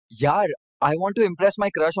Yaar, I want to impress my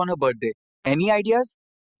crush on her birthday. Any ideas?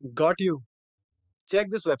 Got you. Check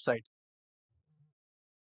this website.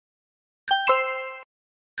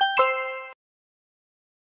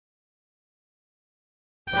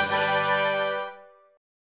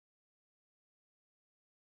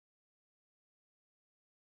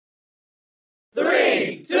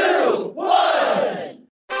 Three, two, one.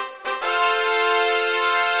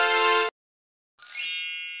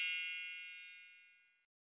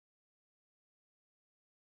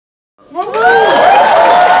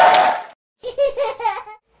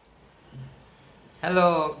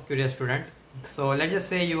 Hello, curious student. So let's just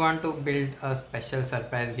say you want to build a special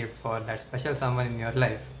surprise gift for that special someone in your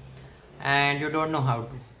life and you don't know how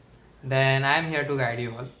to. Then I am here to guide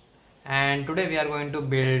you all. And today we are going to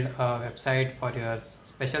build a website for your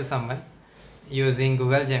special someone using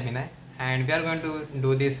Google Gemini, and we are going to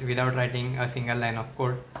do this without writing a single line of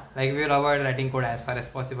code. Like, we will avoid writing code as far as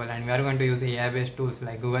possible, and we are going to use AI based tools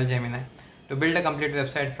like Google Gemini to build a complete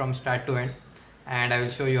website from start to end, and I will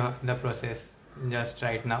show you the process just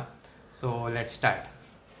right now. So let's start.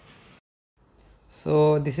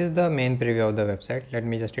 So this is the main preview of the website. Let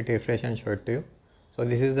me just hit refresh and show it to you. So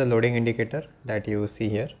this is the loading indicator that you see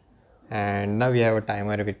here, and now we have a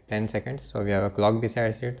timer with 10 seconds. So we have a clock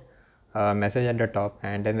besides it, a message at the top,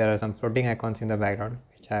 and then there are some floating icons in the background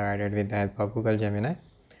which I have added with the help of Google Gemini.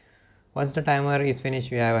 Once the timer is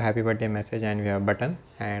finished, we have a happy birthday message and we have a button,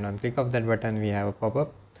 and on click of that button we have a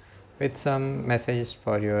pop-up with some messages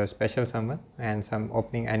for your special someone and some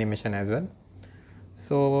opening animation as well.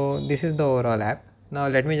 So this is the overall app. Now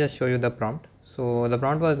let me just show you the prompt. So the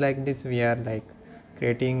prompt was like this: we are like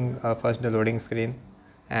creating first the loading screen,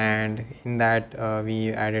 and in that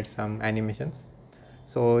we added some animations.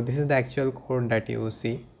 So this is the actual code that you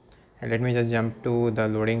see, and let me just jump to the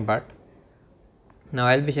loading part. Now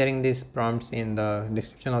I'll be sharing these prompts in the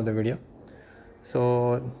description of the video.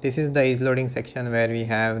 So this is the is loading section where we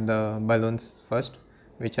have the balloons first,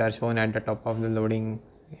 which are shown at the top of the loading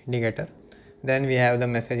indicator. Then we have the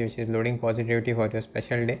message which is loading positivity for your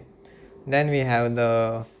special day. Then we have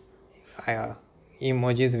the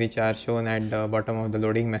emojis which are shown at the bottom of the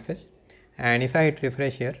loading message. And if I hit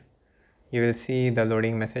refresh here, you will see the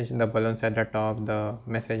loading message, the balloons at the top, the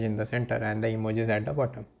message in the center, and the emojis at the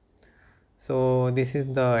bottom. So this is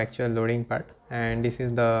the actual loading part, and this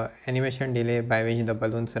is the animation delay by which the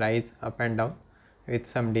balloons rise up and down with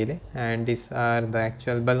some delay, and these are the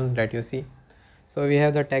actual balloons that you see. So we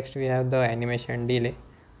have the text, we have the animation delay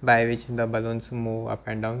by which the balloons move up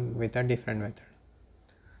and down with a different method.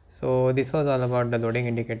 So this was all about the loading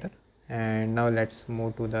indicator, and now let's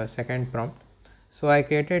move to the second prompt. So I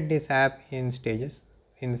created this app in stages.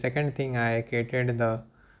 In the second thing, I created that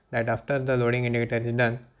after the loading indicator is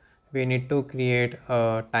done, we need to create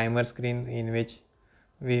a timer screen in which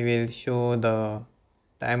we will show the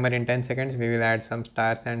timer in 10 seconds. We will add some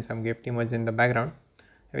stars and some gift emojis in the background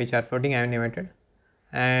which are floating animated,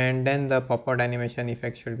 and then the pop-out animation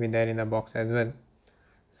effect should be there in the box as well.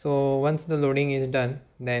 So once the loading is done,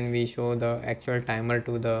 then we show the actual timer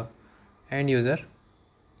to the end user,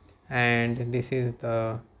 and this is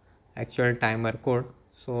the actual timer code.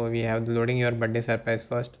 So we have the loading your birthday surprise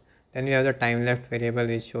first, then we have the time left variable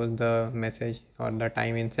which shows the message or the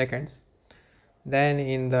time in seconds. Then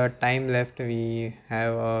in the time left we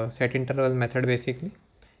have a set interval method. Basically,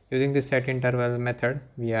 using this set interval method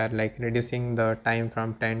we are like reducing the time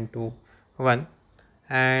from 10 to 1,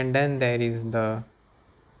 and then there is the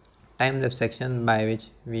time lapse section by which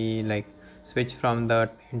we like switch from the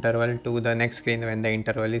interval to the next screen when the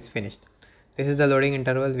interval is finished. This is the loading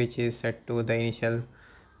interval which is set to the initial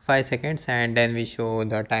 5 seconds, and then we show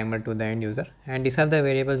the timer to the end user, and these are the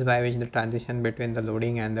variables by which the transition between the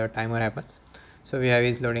loading and the timer happens. So we have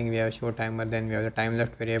is loading, we have show timer, then we have the time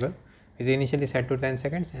left variable which is initially set to 10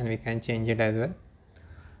 seconds, and we can change it as well.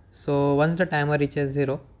 So once the timer reaches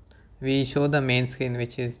 0, we show the main screen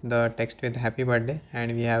which is the text with happy birthday,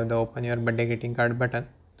 and we have the open your birthday greeting card button.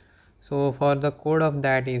 So for the code of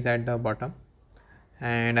that is at the bottom,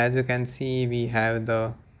 and as you can see we have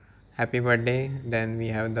the happy birthday, then we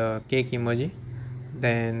have the cake emoji,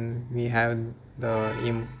 then we have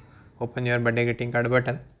the open your birthday greeting card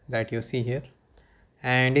button that you see here,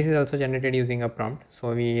 and this is also generated using a prompt.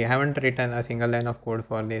 So we haven't written a single line of code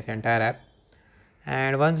for this entire app,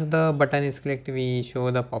 and once the button is clicked we show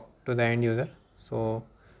the pop to the end user. So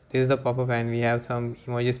this is the pop-up, and we have some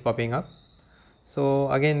emojis popping up. So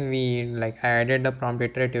again we like I added the prompt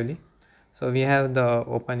iteratively. So we have the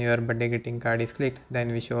open your birthday greeting card is clicked,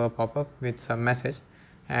 then we show a pop-up with some message,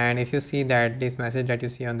 and if you see that this message that you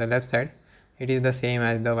see on the left side, it is the same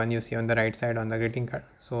as the one you see on the right side on the greeting card.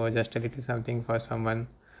 So just a little something for someone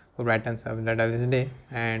who brightens up the dullest day,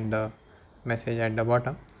 and the message at the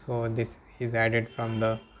bottom. So this is added from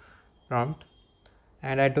the prompt,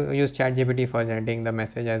 and I had to use ChatGPT for generating the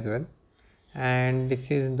message as well. And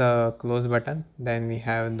this is the close button. Then we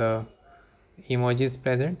have the emojis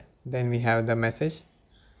present, then we have the message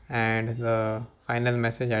and the final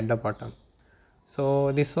message at the bottom.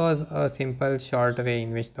 So this was a simple short way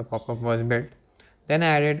in which the pop-up was built. Then I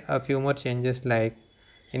added a few more changes, like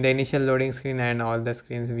in the initial loading screen and all the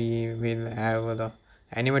screens we will have the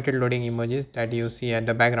animated loading emojis that you see at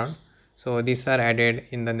the background. So these are added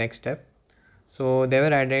in the next step. So they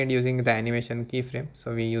were added using the animation keyframe.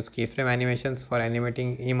 So we use keyframe animations for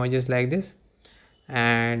animating emojis like this,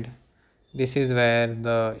 and this is where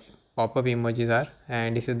the pop-up emojis are,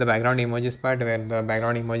 and this is the background emojis part where the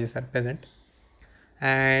background emojis are present,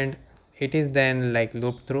 and it is then like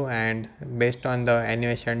looped through, and based on the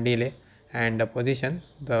animation delay and the position,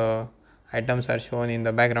 the items are shown in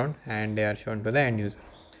the background and they are shown to the end user.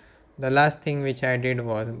 The last thing which I did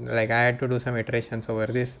was, like, I had to do some iterations over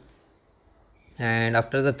this, and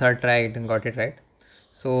after the third try it got it right.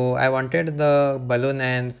 So I wanted the balloon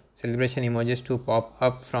and celebration emojis to pop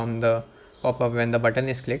up from the pop-up when the button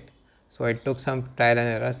is clicked. So it took some trial and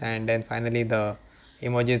errors, and then finally the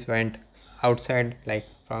emojis went outside, like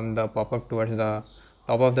from the pop-up towards the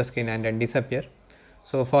top of the screen and then disappear.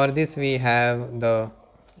 So for this we have the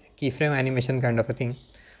keyframe animation kind of a thing.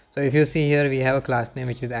 So if you see here, we have a class name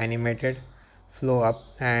which is animated flow up,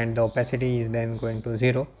 and the opacity is then going to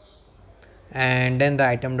 0, and then the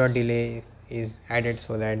item dot delay is added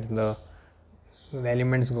so that the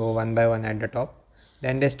elements go one by one at the top.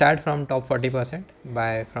 Then they start from top 40%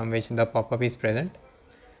 by from which the pop-up is present,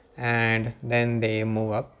 and then they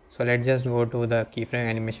move up. So let's just go to the keyframe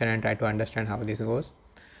animation and try to understand how this goes.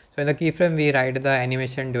 So in the keyframe we write the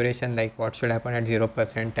animation duration, like what should happen at 0%,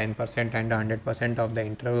 10% and 100% of the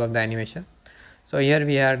interval of the animation. So here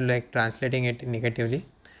we are like translating it negatively,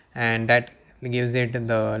 and that gives it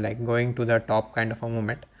the like going to the top kind of a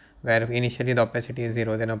movement, where initially the opacity is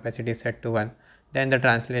 0, then opacity is set to 1, then the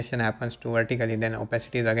translation happens to vertically, then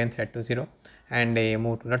opacity is again set to 0, and they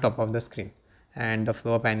move to the top of the screen, and the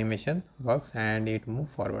flow up animation works and it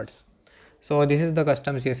moves forwards. So this is the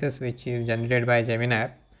custom CSS which is generated by Gemini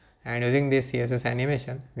app, and using this CSS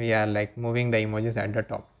animation we are like moving the emojis at the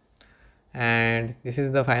top, and this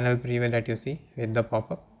is the final preview that you see with the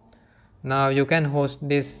pop-up. Now you can host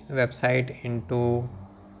this website into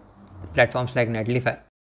platforms like Netlify.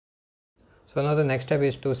 So now the next step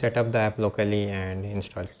is to set up the app locally and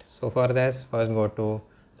install it. So for this, first go to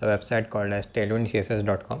the website called as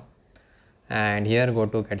tailwindcss.com, and here go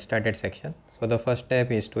to get started section. So the first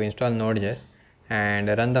step is to install Node.js and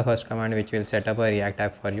run the first command which will set up a React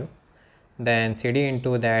app for you. Then cd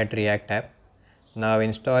into that React app. Now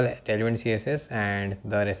install Tailwind CSS and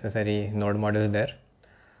the necessary node modules there.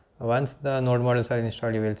 Once the node modules are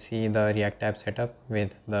installed, you will see the React app setup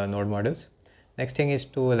with the node modules. Next thing is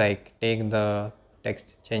to like take the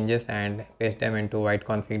text changes and paste them into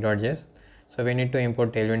whiteconfig.js. So we need to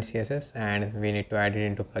import Tailwind CSS and we need to add it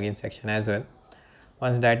into plugin section as well.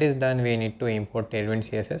 Once that is done, we need to import Tailwind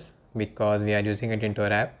CSS because we are using it into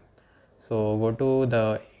our app. So go to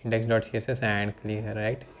the index.css and click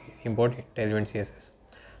right import Tailwind CSS.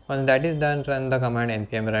 Once that is done, run the command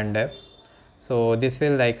npm run dev. So this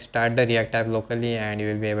will like start the React app locally and you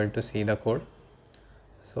will be able to see the code.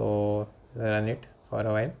 So run it for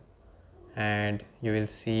a while and you will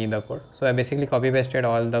see the code. So I basically copy pasted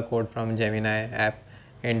all the code from Gemini app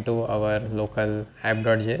into our local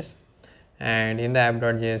app.js, and in the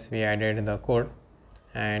app.js we added the code,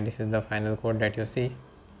 and this is the final code that you see.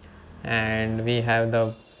 And we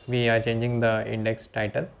are changing the index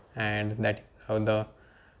title, and that is how the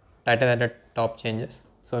title at the top changes.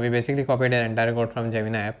 So we basically copied an entire code from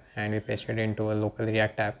Gemini app and we pasted it into a local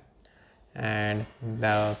React app, and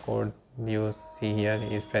the code you see here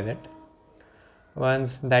is present.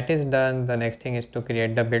 Once that is done, the next thing is to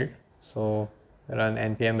create the build. So run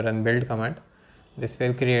npm run build command. This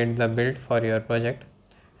will create the build for your project,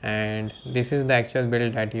 and this is the actual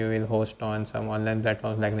build that you will host on some online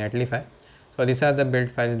platforms like Netlify. So these are the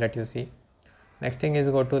build files that you see. Next thing is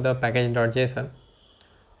go to the package.json,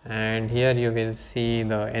 and here you will see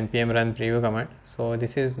the npm run preview command. So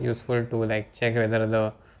this is useful to like check whether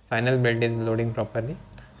the final build is loading properly.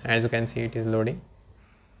 As you can see, it is loading.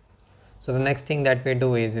 So the next thing that we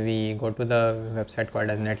do is we go to the website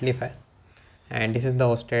called as Netlify, and this is the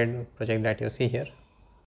hosted project that you see here.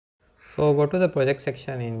 So go to the project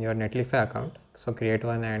section in your Netlify account. So create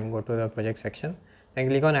one and go to the project section. Then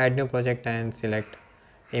click on add new project and select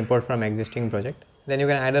import from existing project. Then you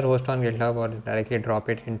can either host on GitHub or directly drop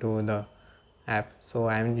it into the app. So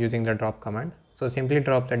I am using the drop command. So simply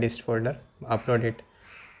drop the dist folder, upload it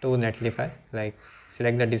to Netlify, like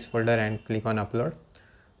select the dist folder and click on upload.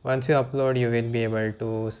 Once you upload, you will be able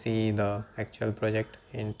to see the actual project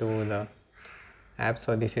into the app.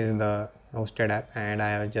 So this is the hosted app, and I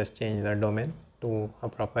have just changed the domain to a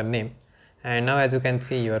proper name. And now as you can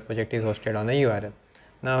see, your project is hosted on the URL.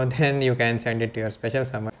 Now then you can send it to your special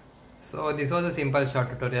someone. So this was a simple short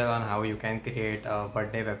tutorial on how you can create a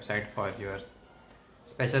birthday website for your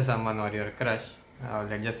special someone or your crush,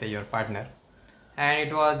 let's just say your partner. And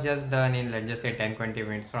it was just done in, let's just say, 10-20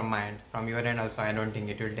 minutes from my end. From your end also, I don't think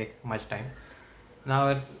it will take much time.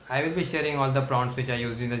 Now I will be sharing all the prompts which I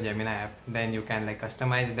used in the Gemini app. Then you can like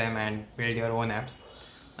customize them and build your own apps.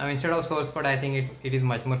 Now instead of source code, I think it is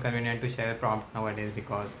much more convenient to share a prompt nowadays,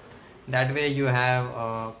 because that way you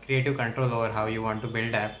have creative control over how you want to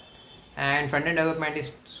build app. And front-end development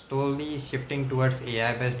is slowly shifting towards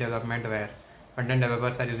AI-based development, where front-end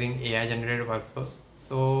developers are using AI-generated workflows.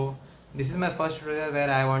 So this is my first tutorial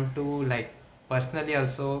where I want to like personally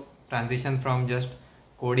also transition from just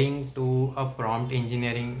coding to a prompt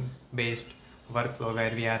engineering based workflow,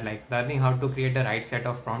 where we are like learning how to create the right set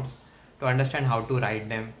of prompts to understand how to write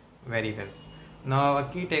them very well. Now a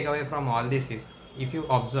key takeaway from all this is, if you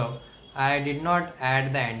observe, I did not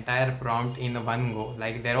add the entire prompt in one go.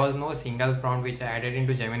 Like there was no single prompt which I added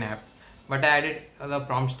into Gemini app, but I added the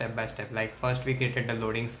prompt step by step. Like first we created the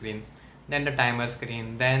loading screen, then the timer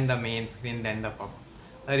screen, then the main screen, then the pop-up.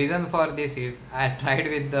 The reason for this is I tried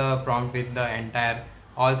with the prompt with the entire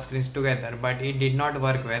all screens together, but it did not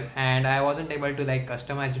work well, and I wasn't able to like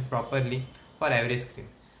customize it properly for every screen.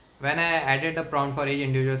 When I added the prompt for each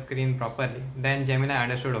individual screen properly, then Gemini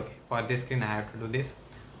understood, okay, for this screen I have to do this,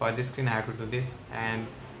 for this screen I have to do this. And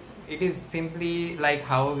it is simply like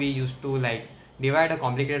how we used to like divide a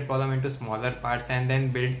complicated problem into smaller parts and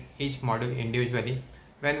then build each module individually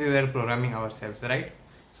when we were programming ourselves, right?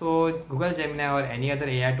 So Google Gemini or any other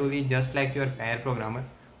AI tool is just like your pair programmer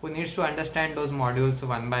who needs to understand those modules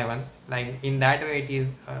one by one. Like in that way,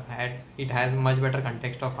 it has much better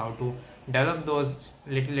context of how to develop those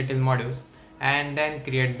little modules and then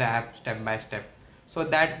create the app step by step. So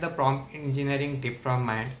that's the prompt engineering tip from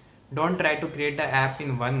my end. Don't try to create the app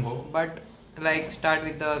in one go, but like start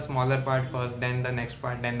with the smaller part first, then the next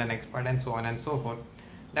part, then the next part, and so on and so forth.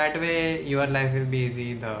 That way your life will be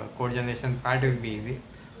easy, the code generation part will be easy,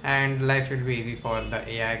 and life should be easy for the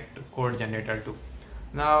AI code generator too.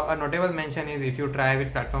 Now a notable mention is, if you try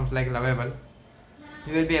with platforms like Lovable,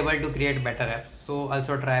 you will be able to create better apps. So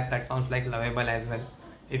also try platforms like Lovable as well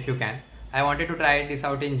if you can. I wanted to try this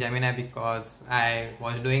out in Gemini because I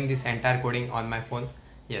was doing this entire coding on my phone.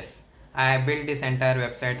 Yes, I built this entire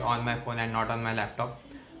website on my phone and not on my laptop.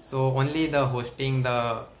 So only the hosting,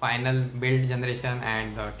 the final build generation,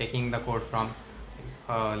 and the taking the code from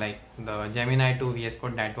like the Gemini to VS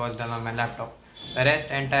Code, that was done on my laptop. The rest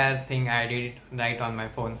entire thing I did right on my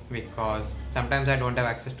phone, because sometimes I don't have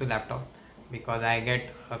access to laptop because I get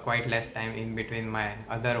quite less time in between my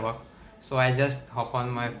other work. So I just hop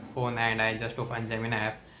on my phone and I just open Gemini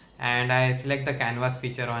app and I select the canvas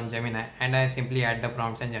feature on Gemini and I simply add the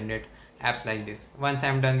prompts and generate apps like this. Once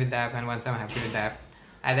I'm done with the app and once I'm happy with the app,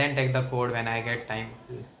 I then take the code when I get time,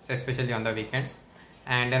 especially on the weekends,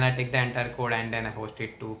 and then I take the entire code and then I host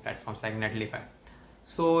it to platforms like Netlify.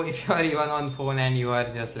 So if you are even on phone and you are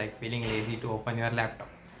just like feeling lazy to open your laptop,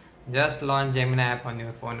 just launch Gemini app on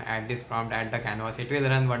your phone, add this prompt, add the canvas, it will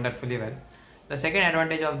run wonderfully well. The second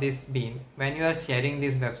advantage of this being, when you are sharing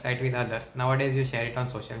this website with others, nowadays you share it on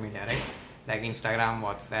social media, right? Like Instagram,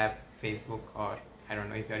 WhatsApp, Facebook, or I don't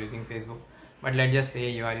know if you are using Facebook, but let's just say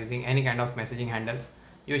you are using any kind of messaging handles.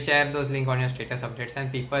 You share those links on your status updates and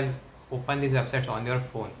people open these websites on your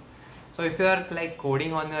phone. So if you are like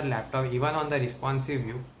coding on your laptop, even on the responsive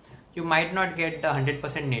view, you might not get the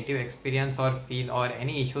 100% native experience or feel or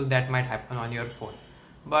any issues that might happen on your phone.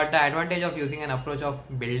 But the advantage of using an approach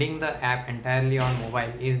of building the app entirely on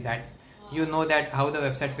mobile is that you know that how the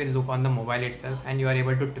website will look on the mobile itself and you are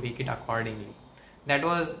able to tweak it accordingly. That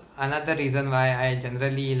was another reason why I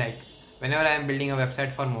generally like, whenever I am building a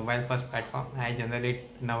website for mobile first platform, I generally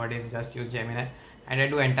nowadays just use Gemini and I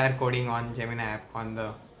do entire coding on Gemini app on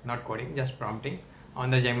the, not coding, just prompting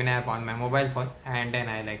on the Gemini app on my mobile phone, and then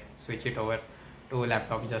I like switch it over to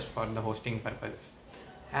laptop just for the hosting purposes.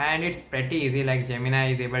 And it's pretty easy, like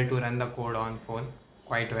Gemini is able to run the code on phone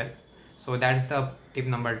quite well. So that's the tip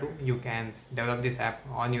number 2. You can develop this app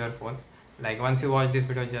on your phone. Like once you watch this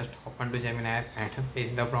video, just open to Gemini app and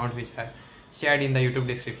paste the prompts which are shared in the YouTube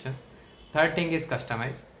description. Third thing is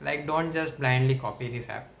customize. Like don't just blindly copy this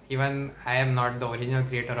app. Even I am not the original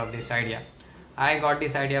creator of this idea. I got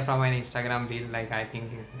this idea from an Instagram reel, like I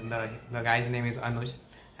think the guy's name is Anuj,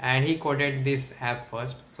 and he coded this app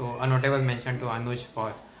first. So a notable mention to Anuj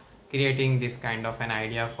for creating this kind of an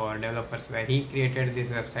idea for developers, where he created this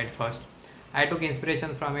website first. I took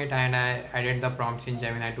inspiration from it and I added the prompts in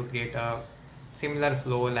Gemini to create a similar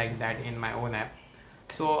flow like that in my own app.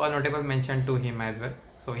 So a notable mention to him as well.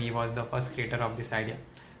 So he was the first creator of this idea.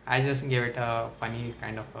 I just gave it a funny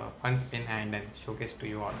kind of a fun spin and then showcase to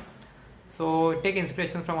you all. So take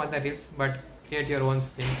inspiration from other reels, but create your own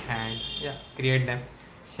spin and yeah, create them,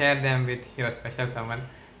 share them with your special someone.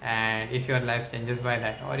 And if your life changes by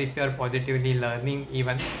that, or if you are positively learning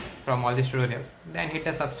even from all these tutorials, then hit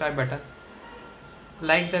the subscribe button,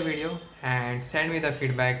 like the video, and send me the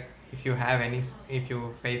feedback. If you have any, if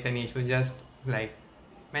you face any issue, just like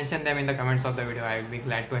mention them in the comments of the video. I will be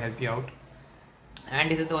glad to help you out. And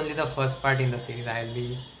this is only the first part in the series. I will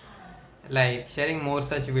be like sharing more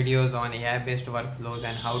such videos on AI based workflows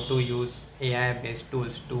and how to use AI based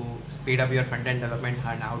tools to speed up your front end development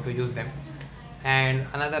and how to use them. And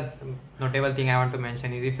another notable thing I want to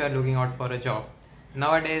mention is, if you are looking out for a job,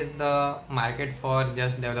 nowadays the market for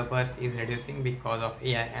just developers is reducing because of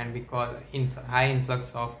AI and because high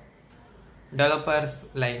influx of developers.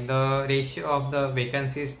 Like the ratio of the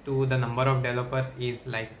vacancies to the number of developers is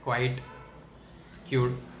like quite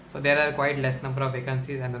skewed. So there are quite less number of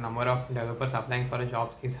vacancies and the number of developers applying for a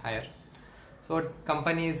job is higher. So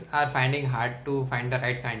companies are finding hard to find the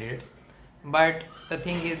right candidates. But the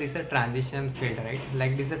thing is, this is a transition field, right?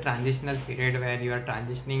 Like this is a transitional period where you are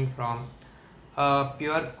transitioning from a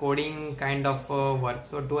pure coding kind of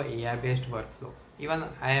workflow to a AI based workflow. Even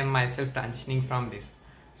I am myself transitioning from this.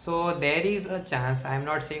 So there is a chance, I am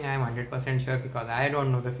not saying I am 100% sure because I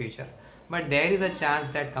don't know the future, but there is a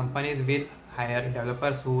chance that companies will hire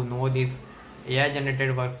developers who know these AI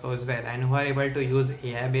generated workflows well and who are able to use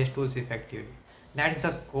AI based tools effectively. That's the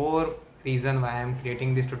core reason why I am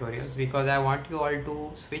creating these tutorials, because I want you all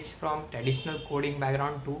to switch from traditional coding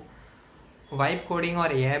background to vibe coding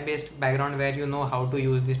or AI based background, where you know how to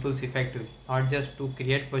use these tools effectively, not just to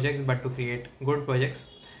create projects but to create good projects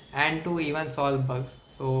and to even solve bugs.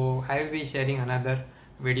 So I will be sharing another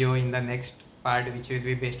video in the next part which will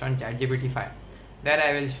be based on ChatGPT 5. There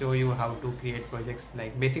I will show you how to create projects,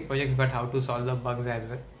 like basic projects, but how to solve the bugs as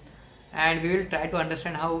well. And we will try to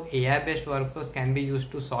understand how AI based workflows can be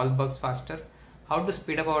used to solve bugs faster, how to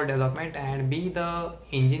speed up our development and be the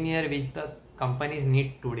engineer which the companies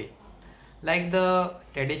need today. Like the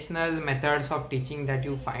traditional methods of teaching that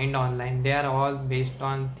you find online, they are all based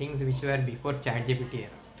on things which were before ChatGPT era.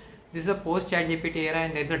 This is a post ChatGPT era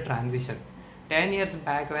and there is a transition. 10 years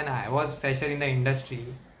back when I was fresher in the industry,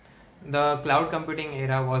 the cloud computing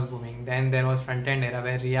era was booming. Then there was front end era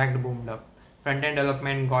where React boomed up. Front end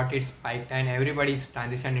development got its spiked and everybody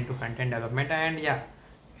transitioned into front end development, and yeah,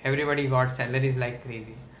 everybody got salaries like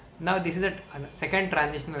crazy. Now this is a second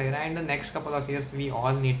transitional era. In the next couple of years we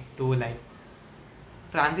all need to like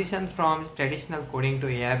transition from traditional coding to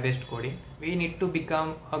AI based coding. We need to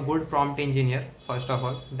become a good prompt engineer first of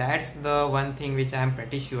all. That's the one thing which I am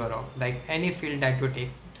pretty sure of. Like any field that you take,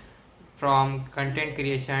 from content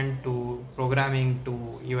creation to programming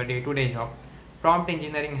to your day-to-day job, prompt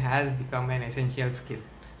engineering has become an essential skill.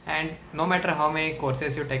 And no matter how many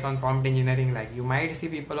courses you take on prompt engineering, like you might see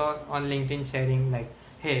people on LinkedIn sharing like,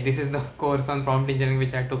 hey, this is the course on prompt engineering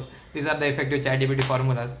which I took, these are the effective ChatGPT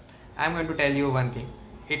formulas. I'm going to tell you one thing,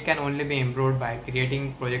 it can only be improved by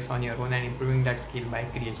creating projects on your own and improving that skill by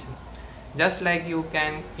creation. Just like you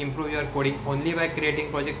can improve your coding only by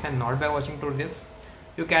creating projects and not by watching tutorials,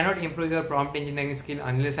 you cannot improve your prompt engineering skill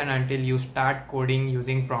unless and until you start coding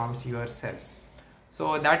using prompts yourselves.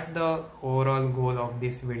 So that's the overall goal of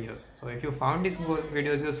these videos. So if you found these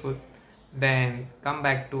videos useful, then come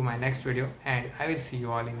back to my next video and I will see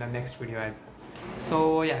you all in the next video as well.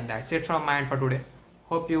 So yeah, that's it from my end for today.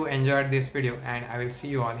 Hope you enjoyed this video and I will see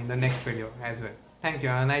you all in the next video as well. Thank you.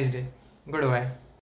 Have a nice day. Goodbye.